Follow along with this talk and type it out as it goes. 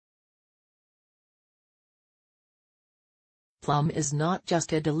Plum is not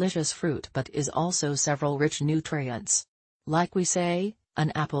just a delicious fruit but is also several rich nutrients. Like we say,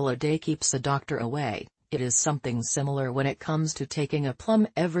 an apple a day keeps the doctor away. It is something similar when it comes to taking a plum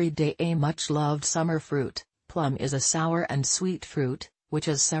every day. A much-loved summer fruit, plum is a sour and sweet fruit, which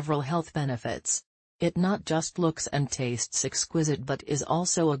has several health benefits. It not just looks and tastes exquisite but is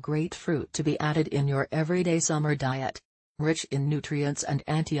also a great fruit to be added in your everyday summer diet. Rich in nutrients and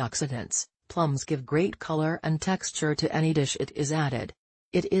antioxidants, plums give great color and texture to any dish it is added.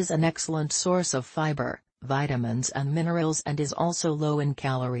 It is an excellent source of fiber, vitamins and minerals and is also low in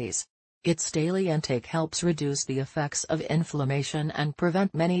calories. Its daily intake helps reduce the effects of inflammation and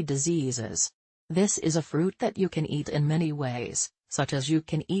prevent many diseases. This is a fruit that you can eat in many ways, such as you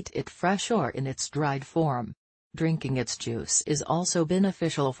can eat it fresh or in its dried form. Drinking its juice is also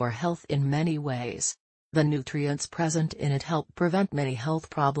beneficial for health in many ways. The nutrients present in it help prevent many health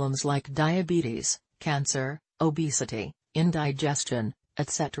problems like diabetes, cancer, obesity, indigestion,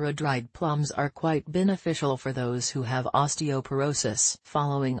 etc. Dried plums are quite beneficial for those who have osteoporosis.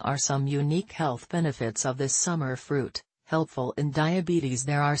 Following are some unique health benefits of this summer fruit. Helpful in diabetes.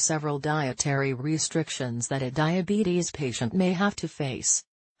 There are several dietary restrictions that a diabetes patient may have to face.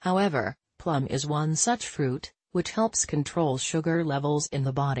 However, plum is one such fruit, which helps control sugar levels in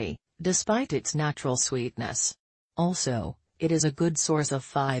the body, despite its natural sweetness. Also, it is a good source of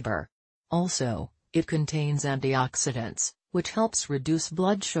fiber. Also, it contains antioxidants, which helps reduce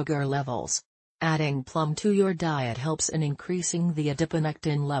blood sugar levels. Adding plum to your diet helps in increasing the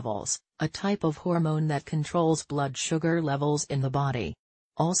adiponectin levels, a type of hormone that controls blood sugar levels in the body.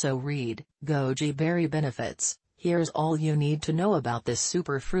 Also read, goji berry benefits. Here's all you need to know about this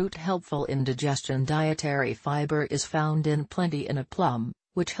superfruit. Helpful in digestion. Dietary fiber is found in plenty in a plum,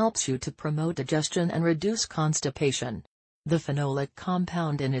 which helps you to promote digestion and reduce constipation. The phenolic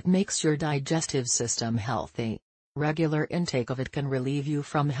compound in it makes your digestive system healthy. Regular intake of it can relieve you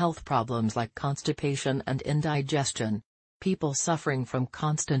from health problems like constipation and indigestion. People suffering from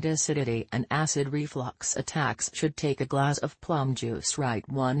constant acidity and acid reflux attacks should take a glass of plum juice right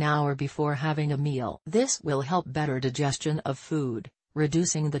 1 hour before having a meal. This will help better digestion of food,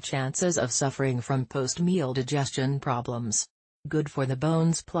 reducing the chances of suffering from post-meal digestion problems. Good for the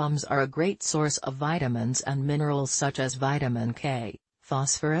bones. Plums are a great source of vitamins and minerals such as vitamin K,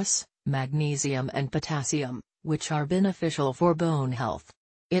 phosphorus, magnesium and potassium, which are beneficial for bone health.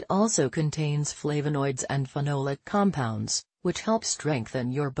 It also contains flavonoids and phenolic compounds, which help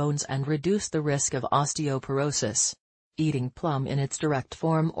strengthen your bones and reduce the risk of osteoporosis. Eating plum in its direct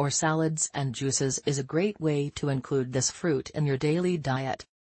form or salads and juices is a great way to include this fruit in your daily diet.